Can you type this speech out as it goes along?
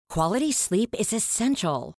Quality sleep is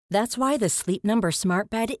essential. That's why the Sleep Number Smart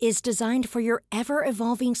Bed is designed for your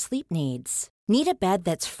ever-evolving sleep needs. Need a bed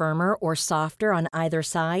that's firmer or softer on either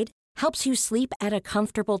side? Helps you sleep at a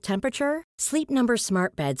comfortable temperature? Sleep Number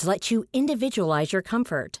Smart Beds let you individualize your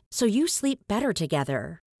comfort, so you sleep better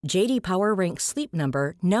together. J.D. Power ranks Sleep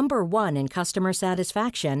Number number 1 in customer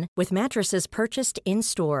satisfaction with mattresses purchased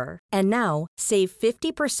in-store. And now, save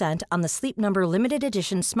 50% on the Sleep Number Limited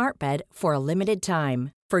Edition Smart Bed for a limited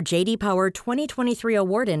time. For J.D. Power 2023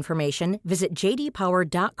 award information, visit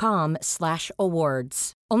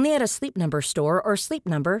jdpower.com/awards. Only at a Sleep Number store or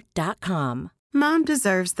sleepnumber.com. Mom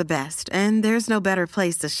deserves the best, and there's no better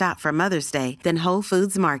place to shop for Mother's Day than Whole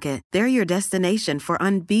Foods Market. They're your destination for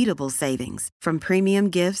unbeatable savings, from premium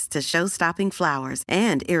gifts to show-stopping flowers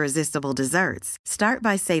and irresistible desserts. Start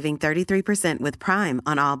by saving 33% with Prime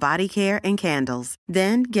on all body care and candles.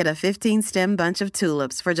 Then get a 15-stem bunch of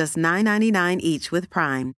tulips for just $9.99 each with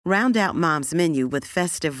Prime. Round out Mom's menu with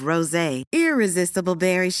festive rosé, irresistible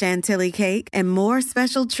berry chantilly cake, and more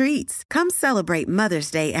special treats. Come celebrate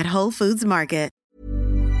Mother's Day at Whole Foods Market.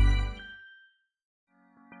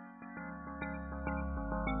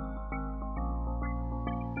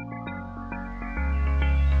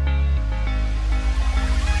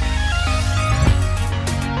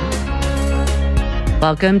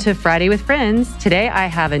 Welcome to Friday with Friends. Today I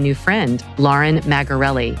have a new friend, Lauren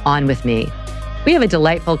Magarelli, on with me. We have a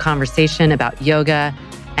delightful conversation about yoga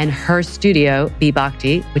and her studio, Be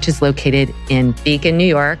Bhakti, which is located in Beacon, New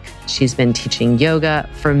York. She's been teaching yoga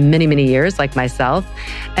for many, many years, like myself.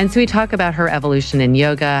 And so we talk about her evolution in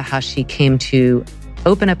yoga, how she came to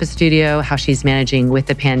open up a studio, how she's managing with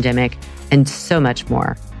the pandemic, and so much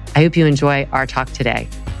more. I hope you enjoy our talk today.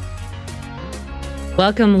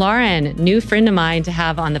 Welcome, Lauren, new friend of mine to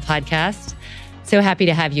have on the podcast. So happy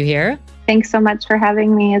to have you here. Thanks so much for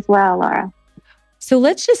having me as well, Laura. So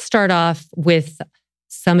let's just start off with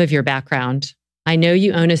some of your background. I know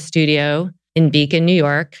you own a studio in Beacon, New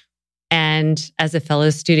York. And as a fellow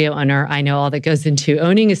studio owner, I know all that goes into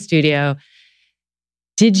owning a studio.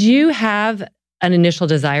 Did you have an initial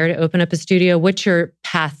desire to open up a studio? What's your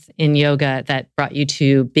path in yoga that brought you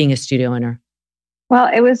to being a studio owner? Well,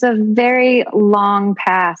 it was a very long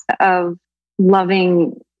path of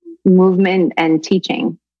loving movement and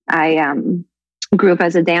teaching. I grew up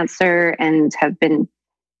as a dancer and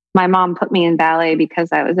my mom put me in ballet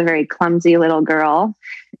because I was a very clumsy little girl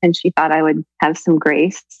and she thought I would have some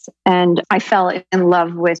grace. And I fell in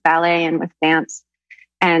love with ballet and with dance.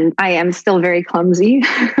 And I am still very clumsy,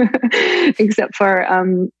 except for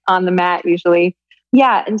on the mat usually.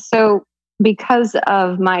 Yeah. And so because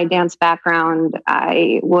of my dance background,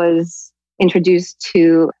 I was introduced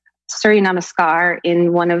to Surya Namaskar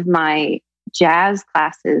in one of my jazz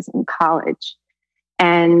classes in college.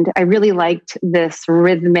 And I really liked this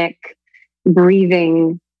rhythmic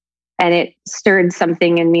breathing, and it stirred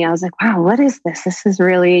something in me. I was like, wow, what is this? This is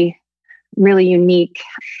really, really unique.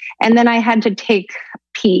 And then I had to take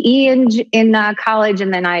PE in college,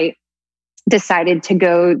 and then I decided to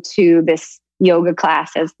go to this yoga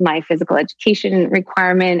class as my physical education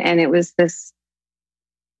requirement. And it was this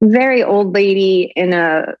very old lady in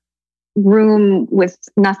a room with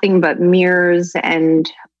nothing but mirrors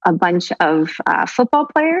and a bunch of football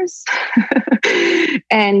players.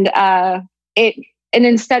 And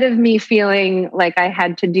instead of me feeling like I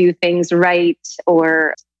had to do things right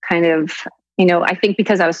or kind of, I think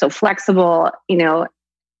because I was so flexible,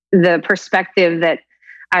 the perspective that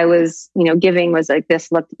I was, giving was like,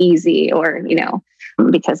 this looked easy, or,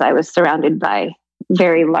 because I was surrounded by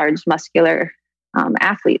very large muscular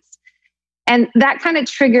athletes. And that kind of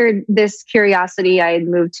triggered this curiosity. I had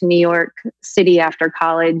moved to New York City after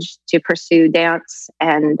college to pursue dance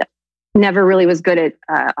and never really was good at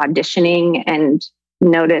auditioning, and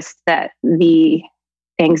noticed that the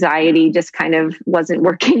anxiety just kind of wasn't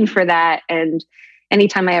working for that. And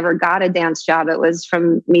anytime I ever got a dance job, it was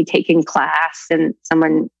from me taking class and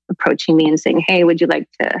someone approaching me and saying, hey, would you like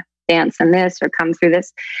to dance in this or come through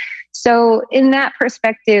this? So in that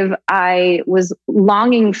perspective, I was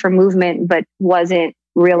longing for movement, but wasn't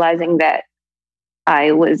realizing that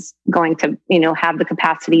I was going to, have the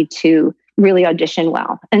capacity to really audition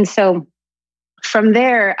well. And so from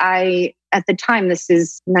there, at the time, this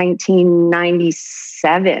is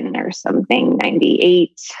 1997 or something,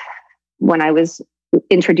 98, when I was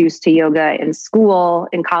introduced to yoga in school,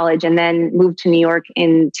 in college, and then moved to New York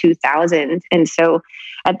in 2000. And so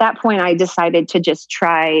at that point, I decided to just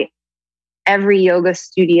try every yoga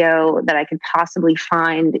studio that I could possibly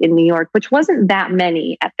find in New York, which wasn't that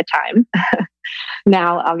many at the time.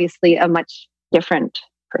 Now, obviously, a much different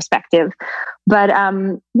perspective. But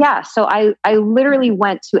yeah, so I literally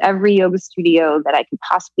went to every yoga studio that I could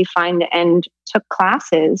possibly find and took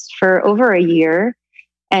classes for over a year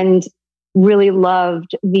and really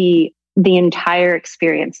loved the entire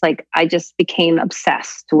experience. Like I just became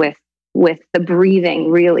obsessed with the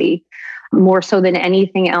breathing, really, more so than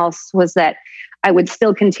anything else. Was that I would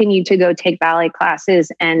still continue to go take ballet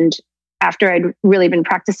classes, and after I'd really been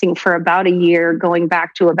practicing for about a year, going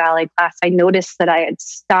back to a ballet class, I noticed that I had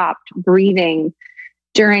stopped breathing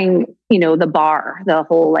during, the bar, the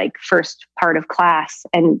whole like first part of class.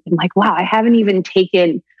 And I'm like, wow, I haven't even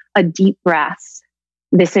taken a deep breath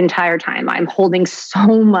this entire time. I'm holding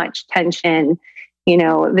so much tension.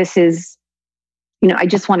 This is, I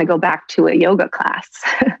just want to go back to a yoga class.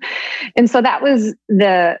 And so that was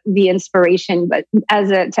the inspiration. But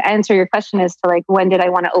to answer your question as to like, when did I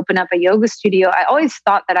want to open up a yoga studio? I always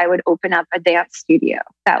thought that I would open up a dance studio.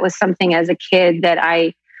 That was something as a kid that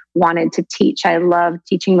I wanted to teach. I loved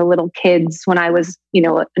teaching the little kids when I was,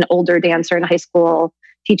 an older dancer in high school,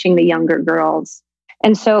 teaching the younger girls.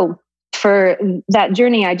 And so for that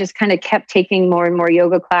journey, I just kind of kept taking more and more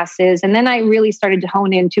yoga classes. And then I really started to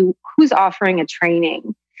hone into who's offering a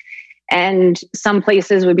training. And some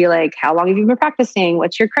places would be like, how long have you been practicing?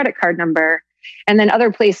 What's your credit card number? And then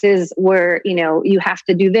other places where, you have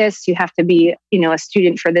to do this, you have to be, a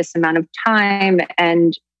student for this amount of time,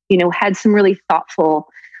 and, had some really thoughtful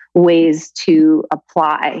ways to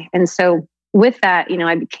apply. And so with that,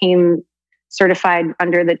 I became certified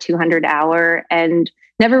under the 200 hour and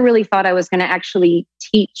never really thought I was going to actually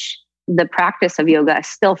teach the practice of yoga. I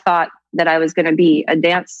still thought that I was going to be a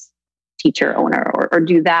dance teacher owner or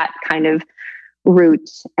do that kind of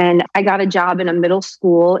route. And I got a job in a middle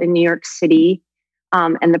school in New York City.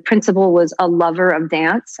 And the principal was a lover of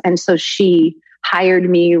dance. And so she hired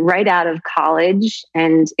me right out of college.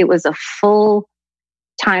 And it was a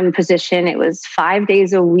full-time position. It was 5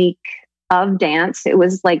 days a week of dance. It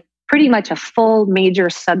was like pretty much a full major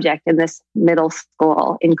subject in this middle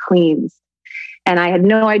school in Queens. And I had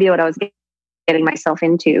no idea what I was getting myself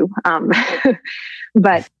into.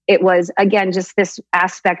 But it was, again, just this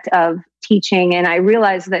aspect of teaching. And I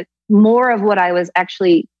realized that more of what I was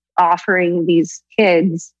actually offering these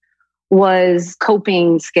kids was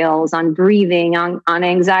coping skills on breathing, on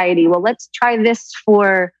anxiety. Well, let's try this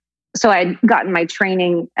so I'd gotten my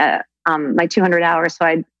training, my 200 hours. So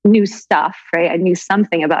I knew stuff, right? I knew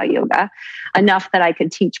something about yoga, enough that I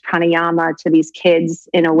could teach pranayama to these kids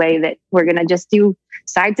in a way that we're going to just do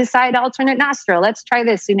side to side alternate nostril. Let's try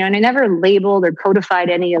this, and I never labeled or codified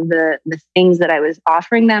any of the things that I was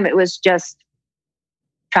offering them. It was just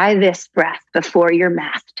try this breath before your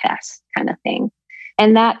math test kind of thing.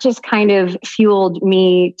 And that just kind of fueled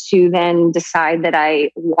me to then decide that I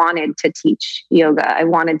wanted to teach yoga. I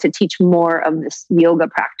wanted to teach more of this yoga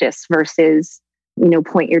practice versus,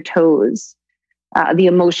 point your toes, the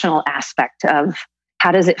emotional aspect of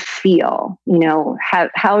how does it feel?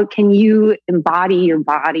 How can you embody your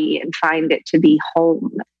body and find it to be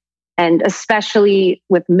home? And especially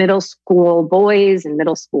with middle school boys and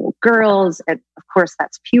middle school girls, and of course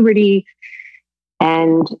that's puberty,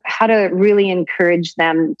 and how to really encourage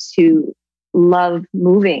them to love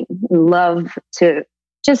moving, love to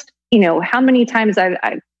just, how many times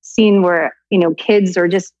I've seen where, kids or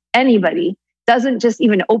just anybody doesn't just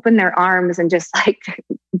even open their arms and just like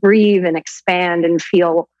breathe and expand and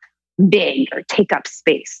feel big or take up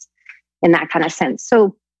space in that kind of sense.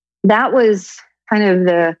 So that was kind of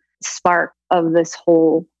the spark of this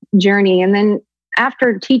whole journey. And then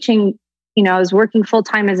after teaching, I was working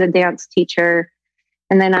full-time as a dance teacher.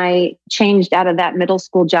 And then I changed out of that middle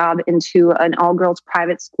school job into an all-girls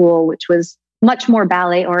private school, which was much more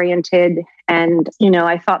ballet oriented. And,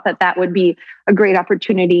 I thought that would be a great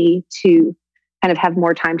opportunity to kind of have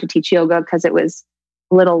more time to teach yoga because it was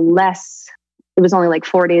a little less. It was only like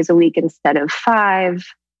 4 days a week instead of 5.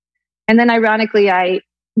 And then ironically, I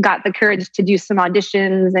got the courage to do some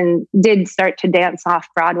auditions and did start to dance off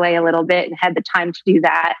Broadway a little bit and had the time to do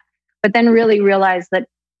that. But then really realized that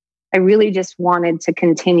I really just wanted to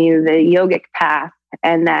continue the yogic path,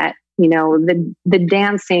 and that, the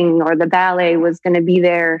dancing or the ballet was going to be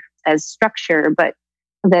there as structure, but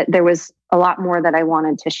that there was a lot more that I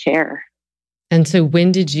wanted to share. And so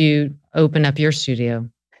when did you open up your studio?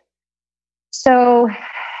 So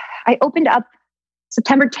I opened up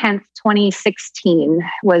September 10th, 2016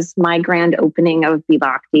 was my grand opening of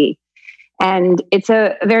Vibhakti. And it's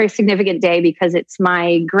a very significant day because it's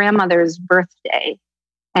my grandmother's birthday.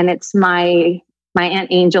 And it's my Aunt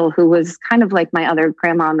Angel, who was kind of like my other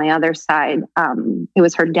grandma on my other side. It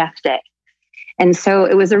was her death day. And so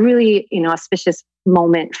it was a really, auspicious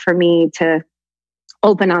moment for me to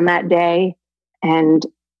open on that day and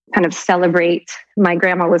kind of celebrate. My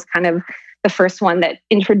grandma was kind of the first one that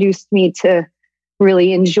introduced me to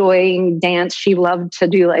really enjoying dance. She loved to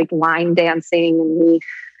do like line dancing, and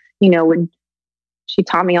we, she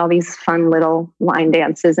taught me all these fun little line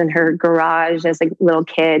dances in her garage as a little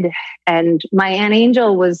kid. And my Aunt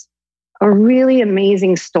Angel was a really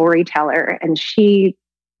amazing storyteller, and she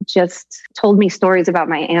just told me stories about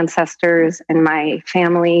my ancestors and my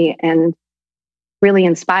family and really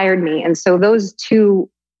inspired me. And so those two,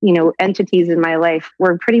 entities in my life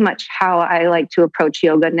were pretty much how I like to approach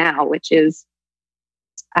yoga now, which is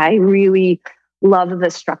I really love the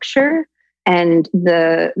structure and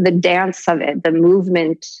the dance of it, the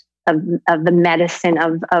movement of the medicine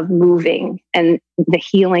of moving and the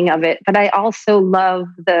healing of it. But I also love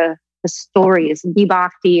the stories.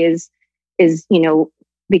 Vibhakti is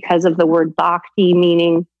because of the word bhakti,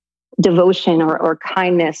 meaning devotion or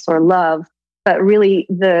kindness or love. But really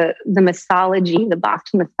the mythology, the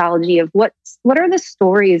Bhakti mythology of what are the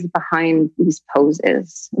stories behind these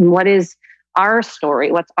poses, and what is our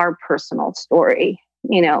story? What's our personal story?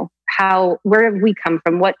 Where have we come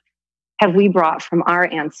from? What have we brought from our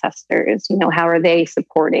ancestors? How are they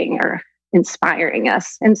supporting or inspiring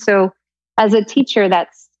us? And so as a teacher,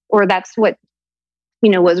 that's what,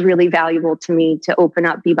 was really valuable to me, to open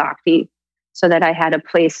up Vibhakti so that I had a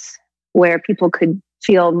place where people could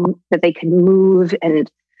feel that they could move. And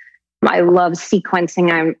I love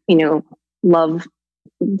sequencing.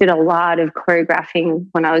 Did a lot of choreographing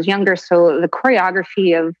when I was younger. So the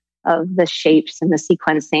choreography of the shapes and the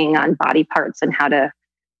sequencing on body parts and how to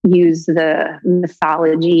use the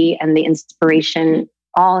mythology and the inspiration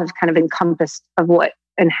all is kind of encompassed of what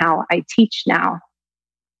and how I teach now.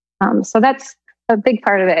 So that's a big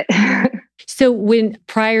part of it. So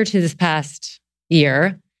prior to this past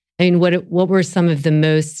year, what were some of the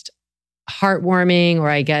most heartwarming, or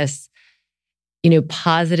I guess,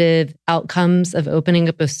 positive outcomes of opening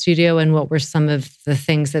up a studio? And what were some of the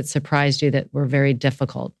things that surprised you that were very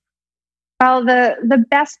difficult? Well, the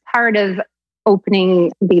best part of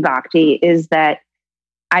opening Vibhakti is that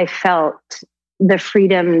I felt the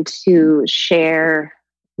freedom to share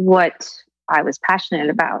what I was passionate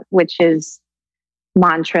about, which is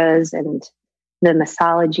mantras and the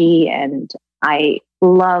mythology. And I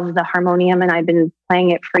love the harmonium, and I've been playing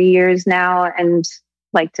it for years now and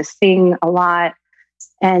like to sing a lot.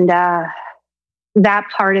 And that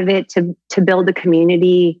part of it, to build a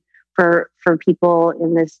community for people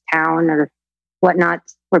in this town or whatnot,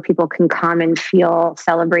 where people can come and feel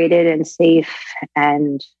celebrated and safe.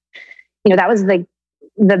 And, that was like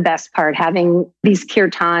the best part, having these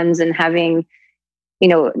kirtans and having,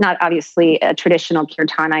 not obviously a traditional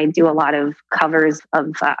kirtan. I do a lot of covers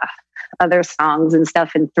of other songs and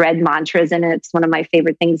stuff and thread mantras. And it's one of my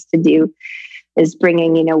favorite things to do is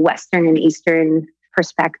bringing, Western and Eastern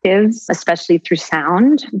perspectives, especially through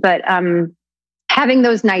sound. But having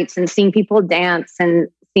those nights and seeing people dance and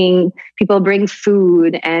seeing people bring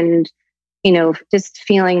food and, just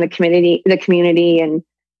feeling the community. And,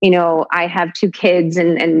 I have 2 kids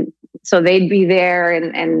and so they'd be there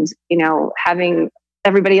and, having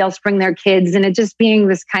everybody else bring their kids, and it just being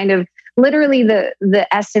this kind of literally the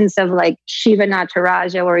essence of like Shiva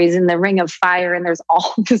Nataraja, where he's in the ring of fire and there's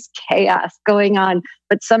all this chaos going on,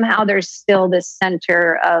 but somehow there's still this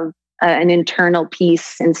center of an internal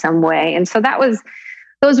peace in some way. And so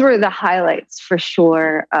those were the highlights for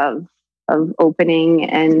sure of opening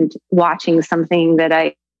and watching something that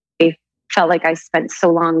I felt like I spent so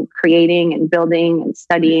long creating and building and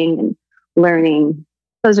studying and learning.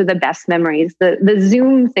 Those are the best memories. The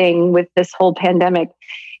Zoom thing with this whole pandemic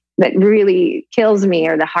that really kills me,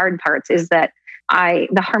 or the hard parts, is that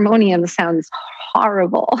the harmonium sounds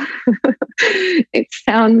horrible. It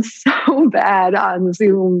sounds so bad on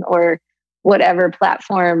Zoom or whatever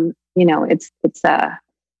platform. It's a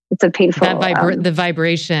painful. The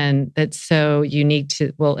vibration that's so unique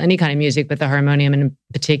to any kind of music, but the harmonium in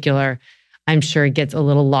particular, I'm sure it gets a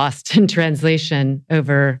little lost in translation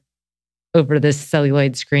over this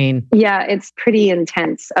celluloid screen. Yeah, it's pretty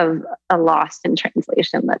intense of a lost in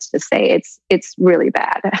translation. Let's just say it's really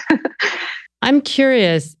bad. I'm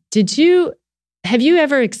curious, have you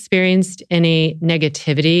ever experienced any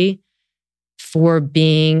negativity for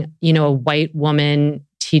being, a white woman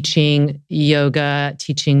teaching yoga,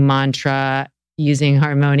 teaching mantra, using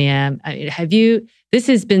harmonium? This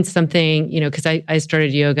has been something, because I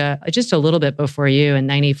started yoga just a little bit before you in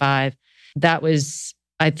 95. That was,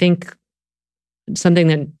 I think, something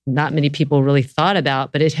that not many people really thought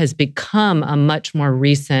about, but it has become a much more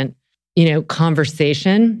recent,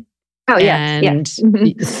 conversation. Oh, yes. And yes.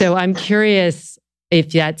 Mm-hmm. So I'm curious,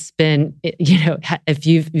 if that's been, if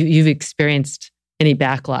you've experienced any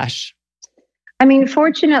backlash. I mean,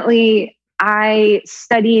 fortunately, I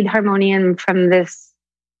studied harmonium from this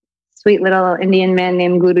sweet little Indian man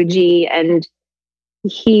named Guruji, and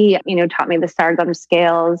he, taught me the Sargam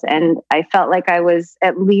scales, and I felt like I was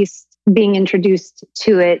at least being introduced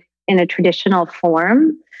to it in a traditional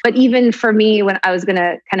form. But even for me, when I was going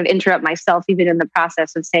to kind of interrupt myself, even in the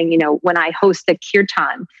process of saying, when I host a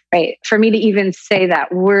kirtan, right, for me to even say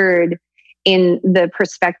that word in the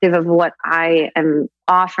perspective of what I am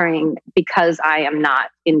offering, because I am not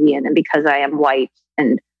Indian and because I am white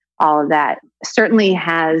and all of that, certainly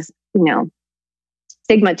has,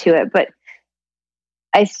 stigma to it. But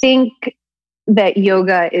I think that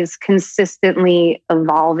yoga is consistently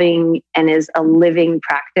evolving and is a living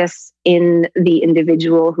practice in the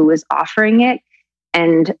individual who is offering it.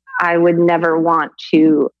 And I would never want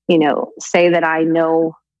to, say that I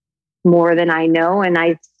know more than I know. And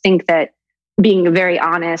I think that being very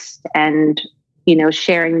honest and,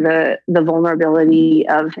 sharing the vulnerability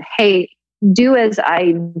of, hey, do as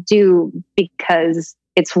I do because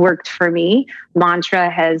it's worked for me. Mantra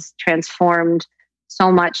has transformed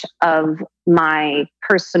so much of my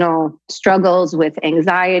personal struggles with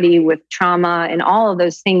anxiety, with trauma, and all of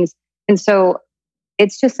those things. And so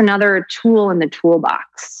it's just another tool in the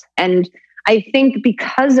toolbox. And I think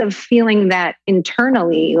because of feeling that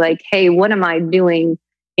internally, like, hey, what am I doing,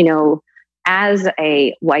 as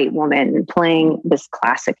a white woman playing this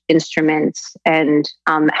classic instrument, and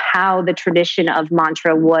how the tradition of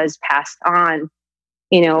mantra was passed on,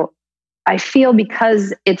 I feel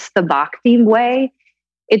because it's the Bhakti way,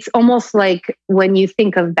 it's almost like when you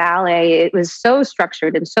think of ballet, it was so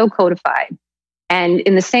structured and so codified. And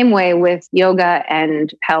in the same way with yoga,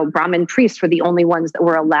 and how Brahmin priests were the only ones that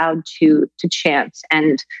were allowed to chant,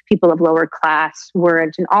 and people of lower class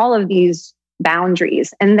weren't, and all of these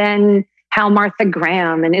boundaries. And then how Martha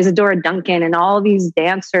Graham and Isadora Duncan and all these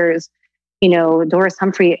dancers, Doris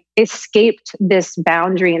Humphrey, escaped this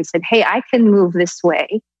boundary and said, hey, I can move this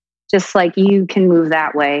way, just like you can move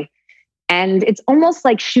that way. And it's almost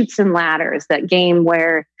like Chutes and Ladders, that game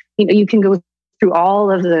where, you can go through all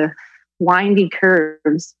of the windy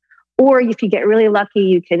curves, or if you get really lucky,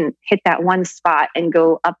 you can hit that one spot and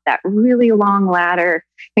go up that really long ladder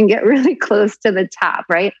and get really close to the top,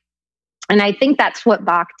 right? And I think that's what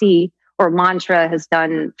Bhakti or mantra has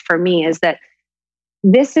done for me, is that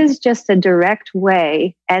this is just a direct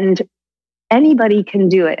way and anybody can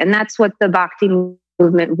do it. And that's what the Bhakti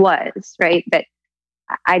movement was, right? That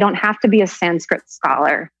I don't have to be a Sanskrit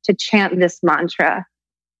scholar to chant this mantra.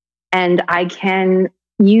 And I can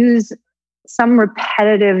use some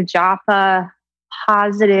repetitive japa,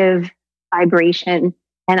 positive vibration,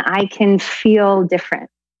 and I can feel different.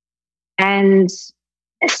 And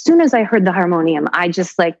as soon as I heard the harmonium, I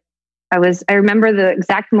remember the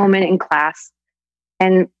exact moment in class,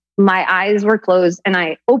 and my eyes were closed and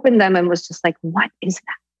I opened them and was just like, what is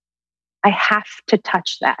that? I have to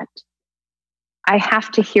touch that. I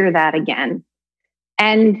have to hear that again.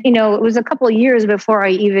 And, it was a couple of years before I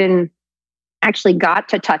even actually got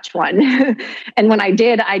to touch one. And when I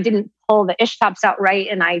did, I didn't pull the ishtops out right.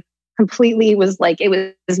 And I completely was like, it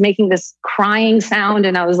was making this crying sound.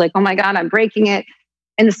 And I was like, oh my God, I'm breaking it.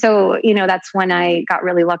 And so, that's when I got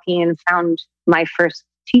really lucky and found my first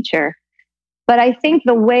teacher. But I think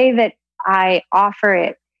the way that I offer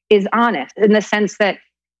it is honest, in the sense that,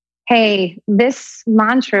 hey, this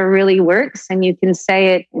mantra really works and you can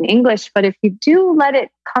say it in English, but if you do let it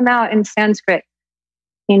come out in Sanskrit,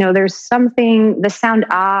 there's something, the sound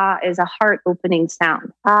ah is a heart opening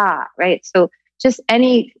sound. Ah, right? So just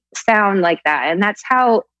any sound like that. And that's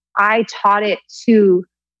how I taught it to,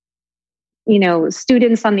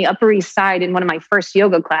 students on the Upper East Side. In one of my first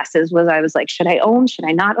yoga classes I was like, should I Om? Should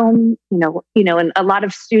I not Om? And a lot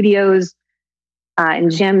of studios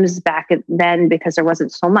and gyms back then, because there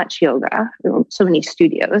wasn't so much yoga, there were so many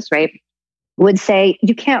studios, right, would say,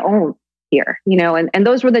 you can't Om here, and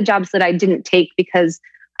those were the jobs that I didn't take, because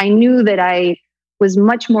I knew that I was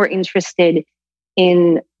much more interested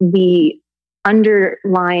in the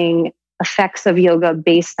underlying effects of yoga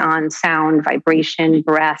based on sound, vibration,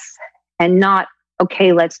 breath, and not,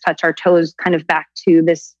 okay, let's touch our toes, kind of back to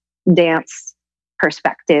this dance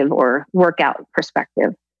perspective or workout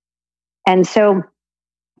perspective. And so,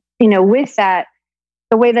 with that,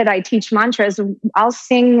 the way that I teach mantras, I'll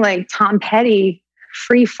sing like Tom Petty,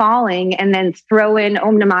 Free Falling, and then throw in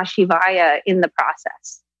Om Namah Shivaya in the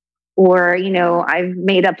process. Or, I've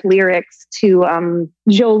made up lyrics to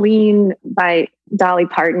Jolene by Dolly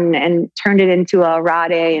Parton and turned it into a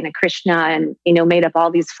Radhe and a Krishna, and, made up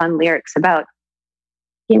all these fun lyrics about,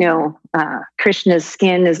 Krishna's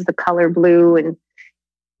skin is the color blue, and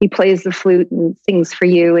he plays the flute and sings for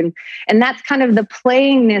you. And that's kind of the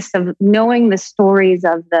playingness of knowing the stories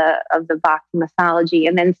of the Bhakti mythology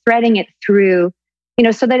and then threading it through,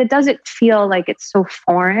 so that it doesn't feel like it's so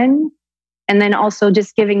foreign. And then also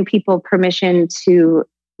just giving people permission to,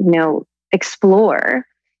 explore.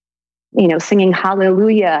 Singing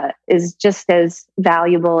Hallelujah is just as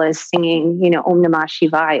valuable as singing, Om Namah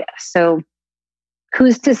Shivaya. So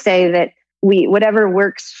who's to say that whatever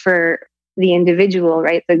works for the individual,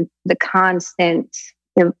 right? The constant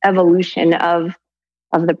evolution of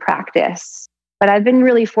the practice. But I've been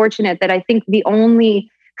really fortunate that I think the only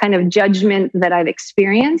kind of judgment that I've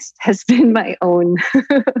experienced has been my own.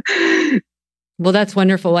 Well, that's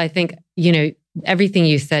wonderful. I think, everything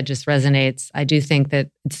you said just resonates. I do think that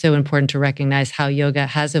it's so important to recognize how yoga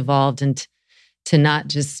has evolved and to not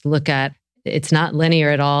just look at it's not linear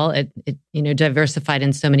at all. It diversified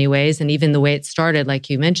in so many ways. And even the way it started, like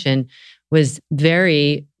you mentioned, was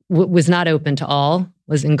was not open to all,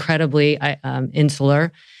 was incredibly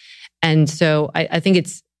insular. And so I think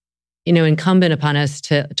it's, incumbent upon us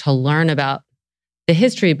to learn about the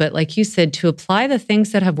history, but like you said, to apply the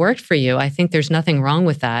things that have worked for you. I think there's nothing wrong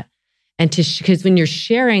with that. And because when you're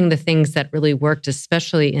sharing the things that really worked,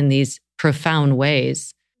 especially in these profound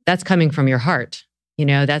ways, that's coming from your heart.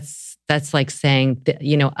 That's like saying,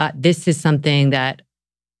 this is something that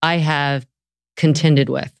I have contended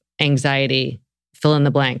with, anxiety, fill in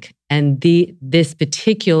the blank. And this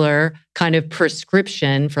particular kind of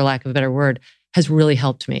prescription, for lack of a better word, has really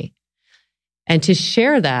helped me. And to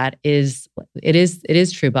share that is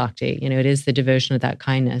true bhakti. It is the devotion of that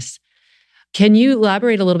kindness. Can you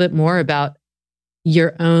elaborate a little bit more about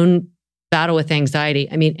your own battle with anxiety?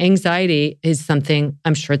 I mean, anxiety is something,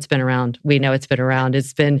 I'm sure it's been around. We know it's been around.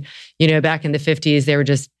 It's been, back in the 50s, they were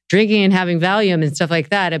just drinking and having Valium and stuff like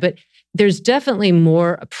that. But there's definitely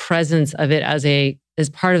more a presence of it as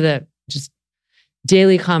part of the just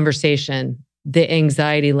daily conversation, the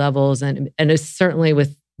anxiety levels, and it's certainly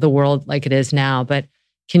with the world like it is now. But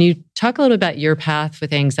can you talk a little bit about your path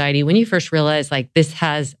with anxiety? When you first realized like this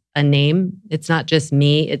has a name, it's not just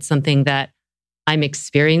me, it's something that I'm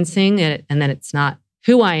experiencing, and then it's not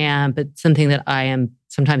who I am, but something that I am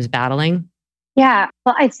sometimes battling? Yeah.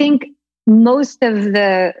 Well, I think most of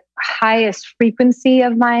the highest frequency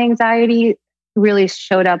of my anxiety really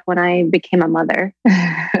showed up when I became a mother.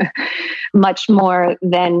 Much more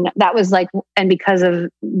than that was like, and because of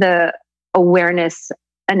the awareness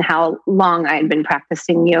and how long I had been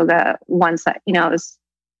practicing yoga. Once I was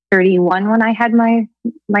 31 when I had my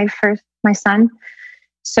son.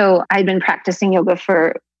 So I'd been practicing yoga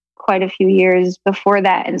for quite a few years before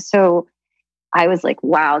that. And so I was like,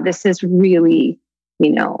 wow, this is really,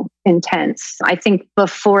 intense. I think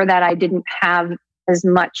before that, I didn't have as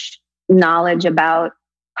much knowledge about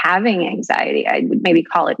having anxiety. I would maybe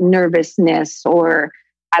call it nervousness, or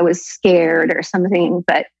I was scared or something.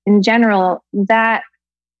 But in general,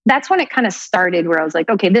 that's when it kind of started, where I was like,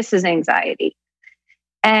 okay, this is anxiety.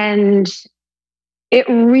 And it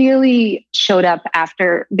really showed up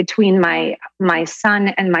between my son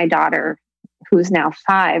and my daughter, who's now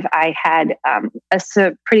 5. I had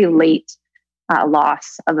a pretty late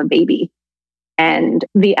loss of a baby. And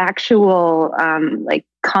the actual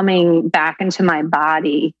coming back into my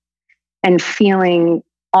body and feeling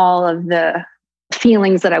all of the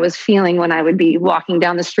feelings that I was feeling when I would be walking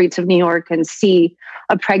down the streets of New York and see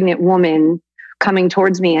a pregnant woman coming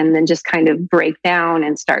towards me and then just kind of break down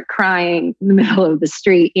and start crying in the middle of the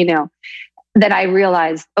street, that I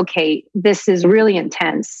realized, okay, this is really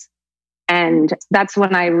intense. And that's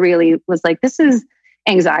when I really was like, this is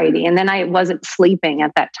anxiety. And then I wasn't sleeping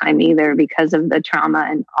at that time either because of the trauma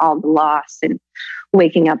and all the loss, and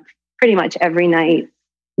waking up pretty much every night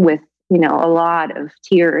with, a lot of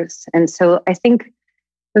tears. And so I think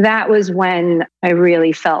that was when I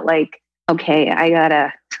really felt like, okay, I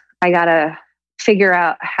gotta figure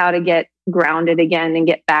out how to get grounded again and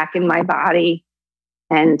get back in my body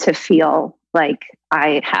and to feel like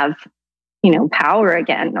I have, power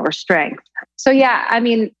again or strength. So yeah, I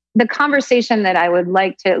mean, the conversation that I would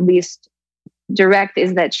like to at least direct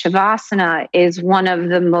is that Shavasana is one of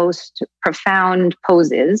the most profound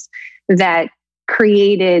poses that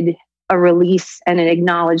created a release and an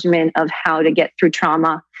acknowledgement of how to get through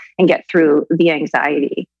trauma and get through the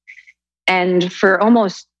anxiety. And for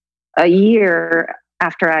almost a year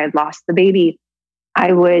after I had lost the baby,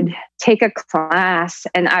 I would take a class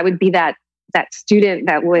and I would be that student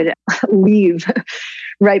that would leave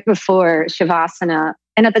right before Shavasana.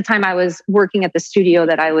 And at the time I was working at the studio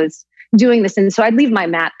that I was doing this in. So I'd leave my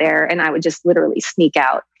mat there and I would just literally sneak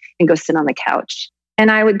out and go sit on the couch. And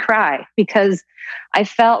I would cry because I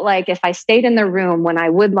felt like if I stayed in the room when I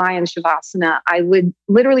would lie in Shavasana, I would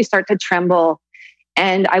literally start to tremble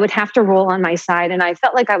and I would have to roll on my side. And I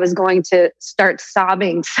felt like I was going to start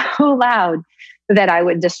sobbing so loud that I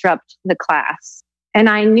would disrupt the class. And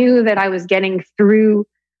I knew that I was getting through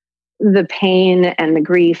the pain and the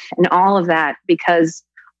grief and all of that because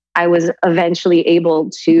I was eventually able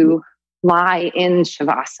to lie in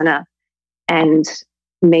Shavasana and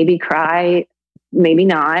maybe cry, maybe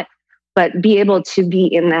not, but be able to be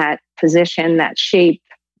in that position, that shape,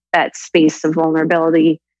 that space of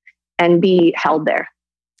vulnerability and be held there.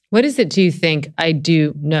 What is it, do you think? I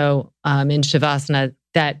do know in Shavasana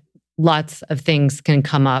that lots of things can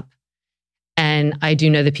come up. And I do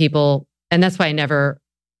know the people, and that's why I never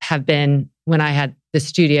have been, when I had the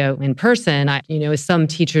studio in person, some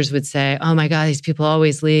teachers would say, oh my God, these people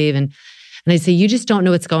always leave. And I'd say, you just don't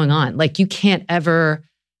know what's going on. Like you can't ever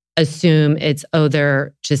assume it's,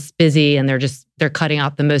 they're just busy and they're cutting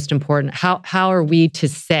out the most important. How are we to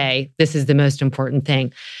say this is the most important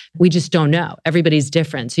thing? We just don't know. Everybody's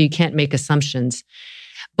different. So you can't make assumptions.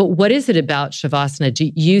 But what is it about Shavasana,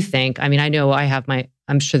 do you think? I mean, I know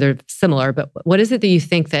I'm sure they're similar, but what is it that you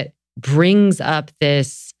think that brings up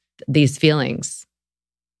these feelings?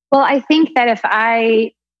 Well, I think that if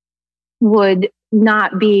I would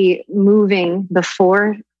not be moving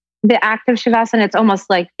before the act of Shavasana, it's almost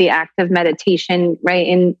like the act of meditation, right?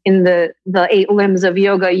 In the 8 limbs of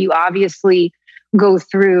yoga, you obviously go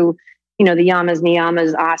through, the yamas,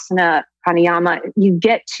 niyamas, asana, pranayama. You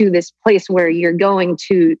get to this place where you're going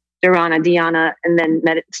to dharana, dhyana, and then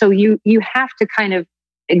So you have to kind of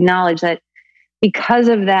acknowledge that because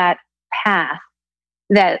of that path,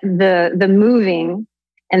 that the moving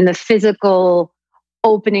and the physical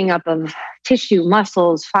opening up of tissue,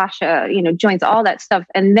 muscles, fascia, joints, all that stuff,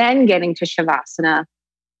 and then getting to Shavasana,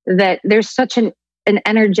 that there's such an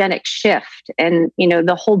energetic shift and,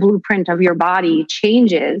 the whole blueprint of your body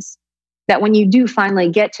changes that when you do finally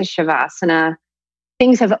get to Shavasana,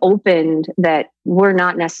 things have opened that were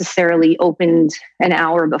not necessarily opened an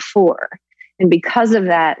hour before. And because of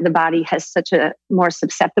that, the body has such a more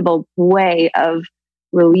susceptible way of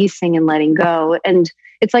releasing and letting go. And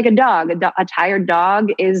it's like a dog. A tired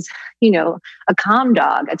dog is, a calm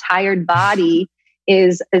dog. A tired body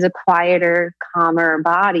is a quieter, calmer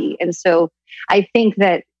body. And so I think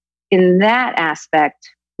that in that aspect,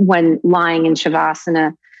 when lying in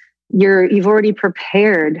Shavasana, you've already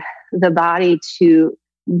prepared the body to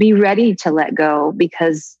be ready to let go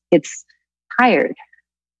because it's tired,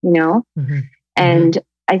 Mm-hmm. And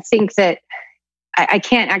I think that I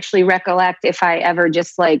can't actually recollect if I ever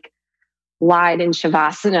just lied in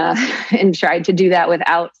Shavasana and tried to do that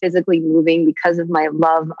without physically moving because of my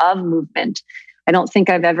love of movement. I don't think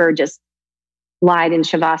I've ever just lied in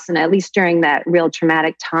Shavasana, at least during that real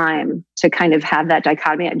traumatic time, to kind of have that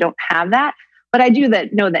dichotomy. I don't have that, but I do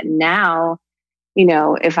know that now,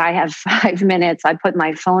 if I have 5 minutes, I put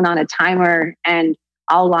my phone on a timer and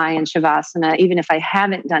I'll lie in Shavasana, even if I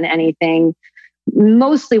haven't done anything.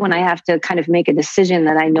 Mostly when I have to kind of make a decision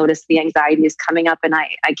that I notice the anxiety is coming up and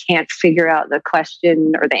I can't figure out the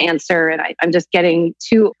question or the answer and I'm just getting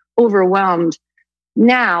too overwhelmed.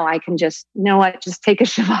 Now I can just, just take a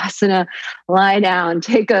Shavasana, lie down,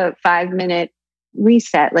 take a 5-minute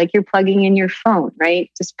reset, like you're plugging in your phone, right?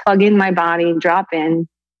 Just plug in my body, drop in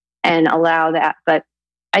and allow that. But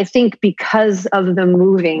I think because of the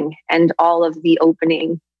moving and all of the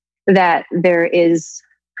opening, that there is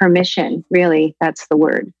permission, really, that's the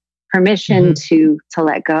word. Permission to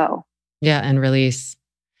let go. Yeah, and release.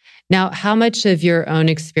 Now, how much of your own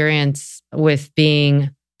experience with being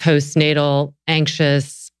postnatal,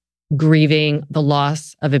 anxious, grieving the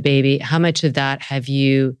loss of a baby, how much of that have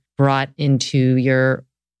you brought into your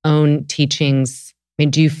own teachings? I mean,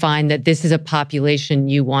 do you find that this is a population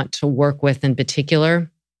you want to work with in particular?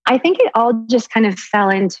 I think it all just kind of fell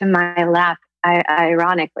into my lap,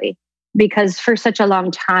 ironically. Because for such a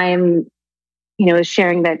long time,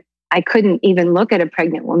 sharing that I couldn't even look at a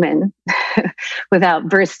pregnant woman without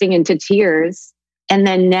bursting into tears. And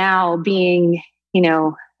then now being,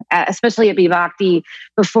 especially at Bhakti,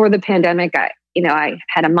 before the pandemic, I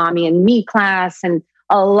had a mommy and me class and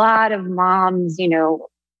a lot of moms,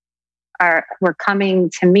 were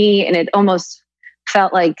coming to me and it almost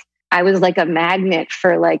felt like I was like a magnet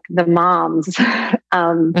for the moms.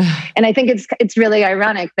 And I think it's really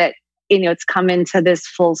ironic that it's come into this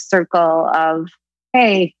full circle of,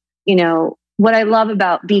 hey, what I love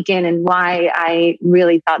about Beacon and why I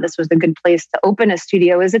really thought this was a good place to open a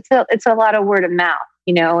studio is it's a lot of word of mouth,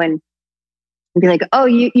 and be like, oh,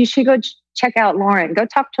 you should go check out Lauren, go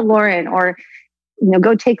talk to Lauren, or,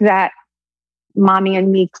 go take that Mommy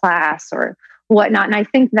and Me class or whatnot. And I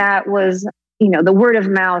think that was, the word of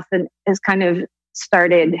mouth and has kind of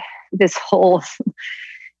started this whole,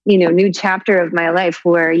 new chapter of my life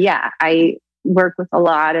where, I work with a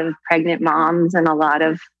lot of pregnant moms and a lot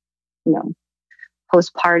of,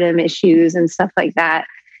 postpartum issues and stuff like that.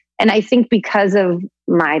 And I think because of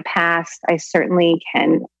my past, I certainly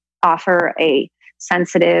can offer a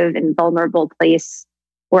sensitive and vulnerable place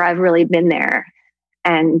where I've really been there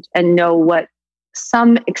and know what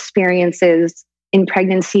some experiences in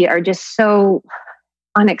pregnancy are just so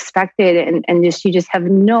unexpected and you just have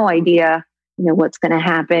no idea, what's going to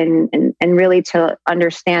happen and really to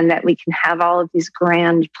understand that we can have all of these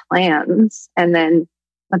grand plans and then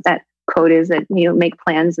what that quote is that, make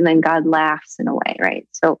plans and then God laughs in a way, right?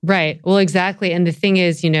 So, right. Well, exactly. And the thing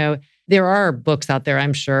is, there are books out there,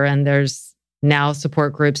 I'm sure, and there's now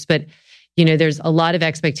support groups, but there's a lot of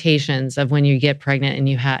expectations of when you get pregnant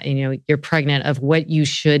and you're pregnant of what you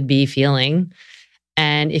should be feeling.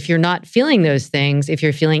 And if you're not feeling those things, if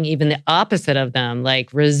you're feeling even the opposite of them,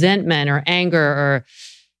 like resentment or anger or,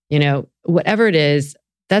 whatever it is,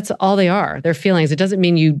 that's all they are. They're feelings. It doesn't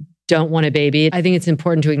mean you don't want a baby. I think it's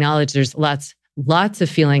important to acknowledge there's lots of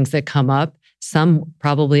feelings that come up, some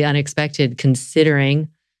probably unexpected, considering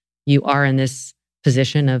you are in this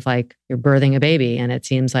position of like you're birthing a baby and it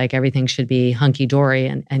seems like everything should be hunky-dory.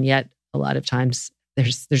 And yet a lot of times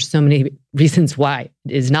there's so many reasons why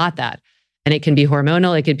it is not that. And it can be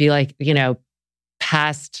hormonal. It could be like,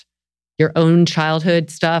 past your own childhood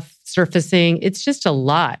stuff surfacing. It's just a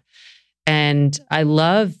lot. And I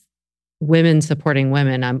love women supporting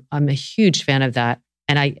women. I'm a huge fan of that.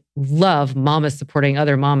 And I love mamas supporting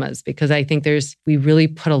other mamas because I think we really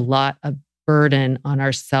put a lot of burden on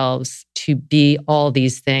ourselves to be all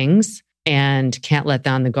these things and can't let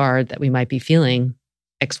down the guard that we might be feeling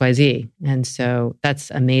XYZ. And so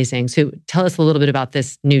that's amazing. So tell us a little bit about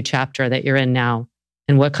this new chapter that you're in now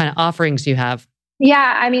and what kind of offerings you have.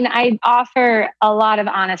 Yeah, I offer a lot of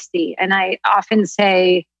honesty. And I often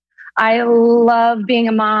say, I love being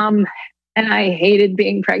a mom and I hated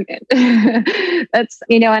being pregnant. That's,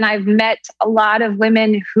 and I've met a lot of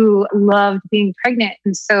women who loved being pregnant.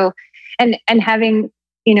 And so, and having,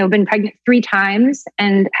 been pregnant 3 times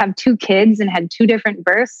and have 2 kids and had 2 different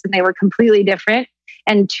births and they were completely different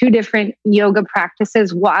and 2 different yoga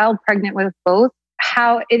practices while pregnant with both,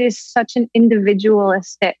 how it is such an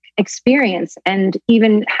individualistic experience. And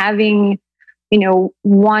even having,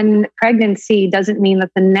 one pregnancy doesn't mean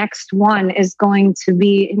that the next one is going to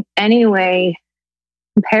be in any way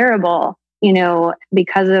comparable,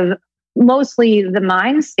 because of mostly the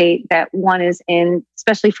mind state that one is in,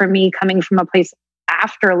 especially for me coming from a place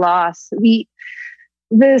after loss. The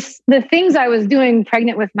things I was doing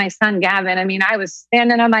pregnant with my son, Gavin, I was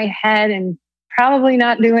standing on my head and probably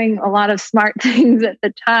not doing a lot of smart things at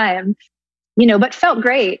the time, but felt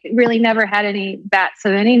great. Really never had any bats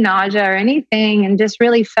of any nausea or anything and just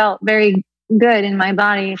really felt very good in my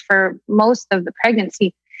body for most of the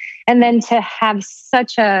pregnancy. And then to have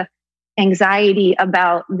such a anxiety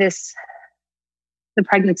about the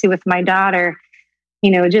pregnancy with my daughter,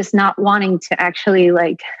 just not wanting to actually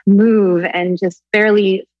like move and just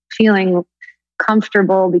barely feeling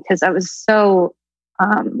comfortable because I was so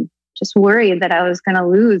just worried that I was going to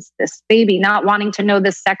lose this baby, not wanting to know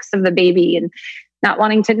the sex of the baby and not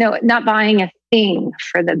wanting to know, not buying a thing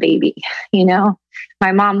for the baby.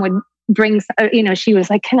 My mom would bring, she was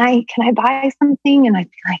like, can I buy something? And I'd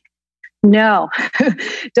be like, no,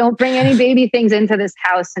 don't bring any baby things into this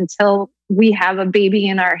house until we have a baby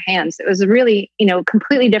in our hands. It was a really,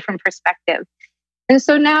 completely different perspective. And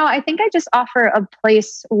so now I think I just offer a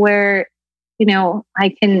place where,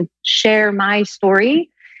 I can share my story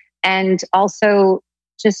and also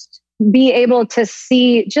just be able to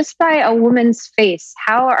see just by a woman's face,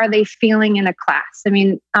 how are they feeling in a class?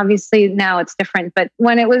 Obviously now it's different, but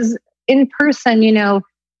when it was in person, you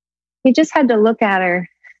just had to look at her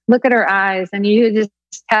eyes and you just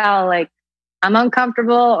tell like, I'm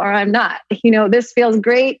uncomfortable or I'm not, this feels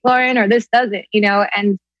great, Lauren, or this doesn't,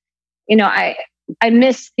 and, I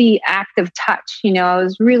miss the act of touch. I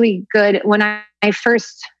was really good when I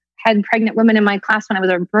first had pregnant women in my class when I was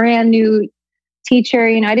a brand new teacher.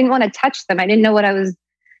 I didn't want to touch them. I didn't know what I was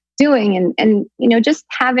doing. And just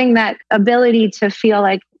having that ability to feel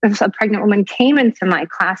like if a pregnant woman came into my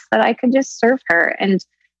class, that I could just serve her and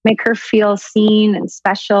make her feel seen and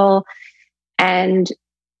special and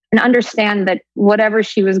understand that whatever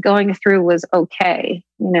she was going through was okay,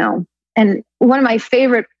 And one of my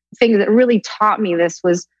favorite things that really taught me this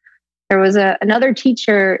was there was another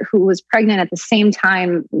teacher who was pregnant at the same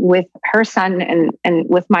time with her son and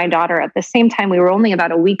with my daughter at the same time. We were only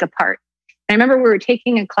about a week apart. I remember we were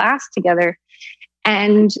taking a class together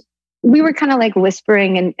and we were kind of like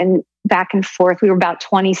whispering and back and forth. We were about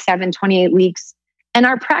 27, 28 weeks. And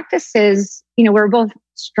our practices, we're both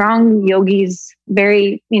strong yogis,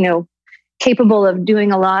 very, capable of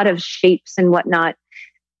doing a lot of shapes and whatnot.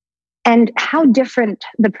 And how different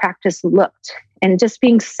the practice looked. And just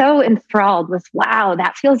being so enthralled with, wow,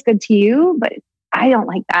 that feels good to you, but I don't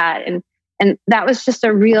like that. And that was just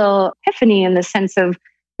a real epiphany in the sense of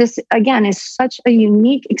this, again, is such a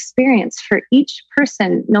unique experience for each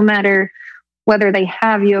person, no matter whether they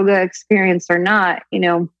have yoga experience or not,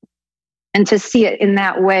 and to see it in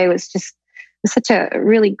that way was just such a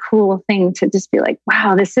really cool thing to just be like,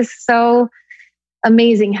 wow, this is so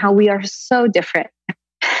amazing how we are so different.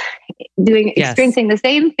 Experiencing the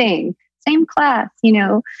same thing, same class,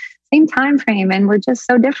 same time frame, and we're just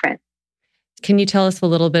so different. Can you tell us a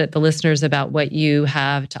little bit, the listeners, about what you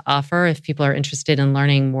have to offer if people are interested in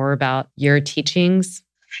learning more about your teachings?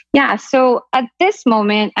 Yeah, so at this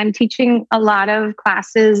moment, I'm teaching a lot of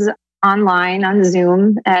classes online on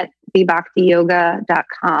Zoom at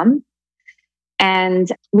vibhaktiyoga.com. And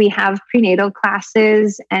we have prenatal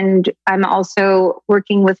classes, and I'm also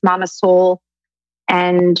working with Mama Soul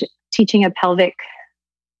and teaching a pelvic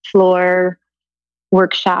floor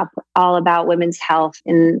workshop all about women's health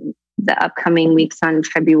in the upcoming weeks on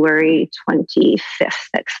February 25th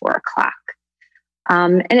at 4:00.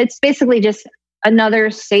 And it's basically just another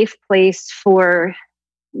safe place for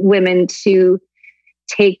women to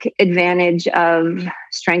take advantage of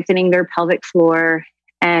strengthening their pelvic floor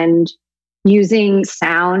and using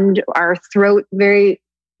sound. Our throat very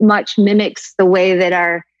much mimics the way that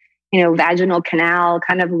our vaginal canal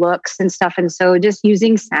kind of looks and stuff. And so just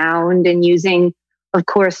using sound and using, of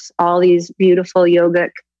course, all these beautiful yogic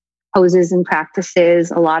poses and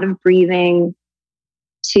practices, a lot of breathing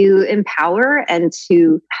to empower and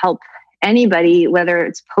to help anybody, whether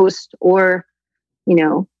it's post or,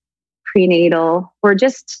 prenatal, or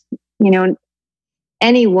just,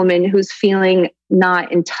 any woman who's feeling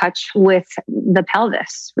not in touch with the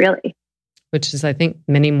pelvis, really. Which is, I think,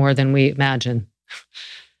 many more than we imagine.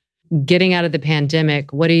 Getting out of the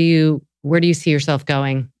pandemic, where do you see yourself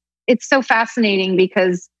going? It's so fascinating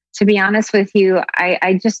because, to be honest with you,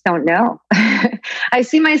 I just don't know. I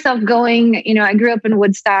see myself going, I grew up in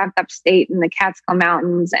Woodstock, upstate in the Catskill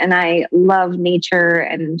Mountains, and I love nature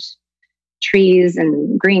and trees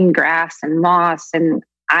and green grass and moss. And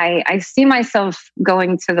I see myself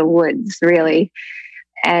going to the woods, really.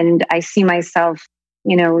 And I see myself,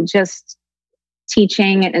 just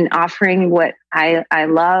teaching and offering what I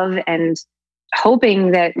love and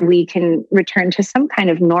hoping that we can return to some kind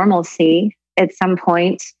of normalcy at some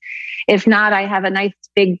point. If not, I have a nice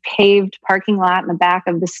big paved parking lot in the back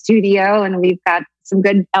of the studio, and we've got some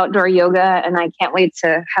good outdoor yoga, and I can't wait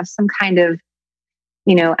to have some kind of,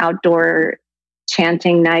 outdoor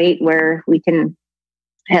chanting night where we can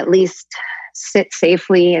at least sit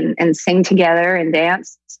safely and sing together and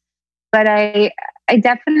dance. But I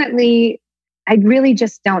really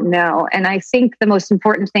just don't know. And I think the most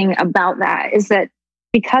important thing about that is that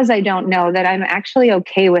because I don't know, that I'm actually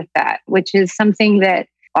okay with that, which is something that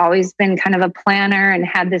I've always been kind of a planner and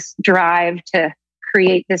had this drive to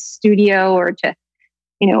create this studio or to,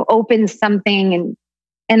 open something.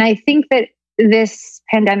 And I think that this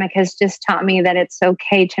pandemic has just taught me that it's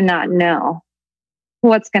okay to not know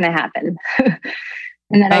what's going to happen.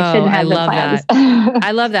 And that I shouldn't have the plans. That.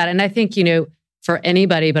 I love that. And I think, for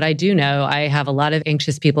anybody, but I do know I have a lot of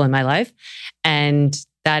anxious people in my life. And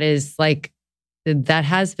that is that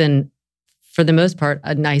has been, for the most part,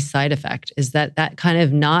 a nice side effect, is that kind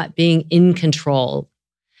of not being in control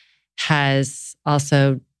has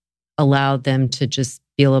also allowed them to just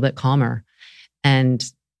be a little bit calmer. And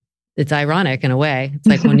it's ironic in a way. It's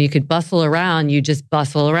like when you could bustle around, you just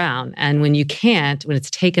bustle around. And when you can't, when it's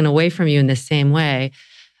taken away from you in the same way,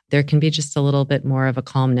 there can be just a little bit more of a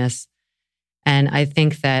calmness. And I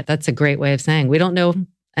think that that's a great way of saying, we don't know,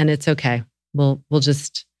 and it's okay. We'll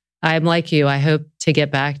just, I'm like you. I hope to get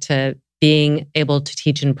back to being able to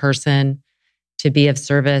teach in person, to be of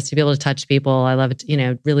service, to be able to touch people. I love it,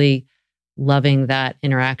 really loving that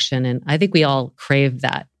interaction. And I think we all crave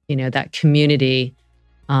that, that community.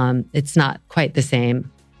 It's not quite the same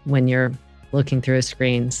when you're looking through a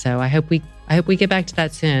screen. So I hope we get back to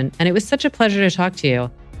that soon. And it was such a pleasure to talk to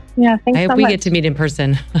you. Yeah, thanks so much. I hope we get to meet in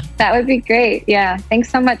person. That would be great. Yeah. Thanks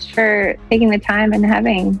so much for taking the time and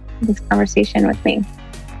having this conversation with me.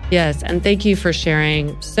 Yes. And thank you for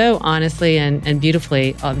sharing so honestly and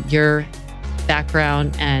beautifully your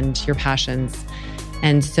background and your passions.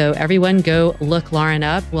 And so everyone go look Lauren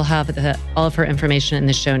up. We'll have all of her information in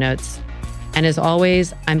the show notes. And as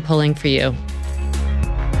always, I'm pulling for you.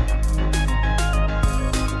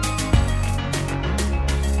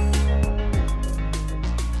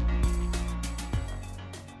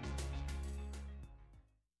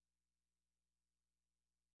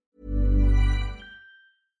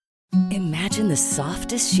 Imagine the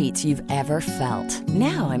softest sheets you've ever felt.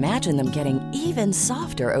 Now imagine them getting even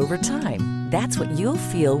softer over time. That's what you'll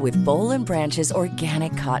feel with Boll & Branch's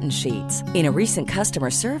organic cotton sheets. In a recent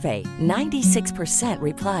customer survey, 96%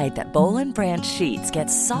 replied that Boll & Branch sheets get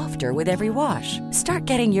softer with every wash. Start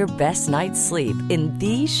getting your best night's sleep in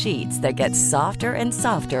these sheets that get softer and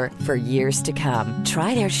softer for years to come.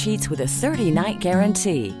 Try their sheets with a 30-night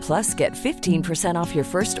guarantee. Plus, get 15% off your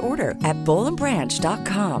first order at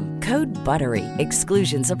bollandbranch.com. Code BUTTERY.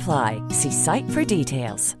 Exclusions apply. See site for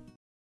details.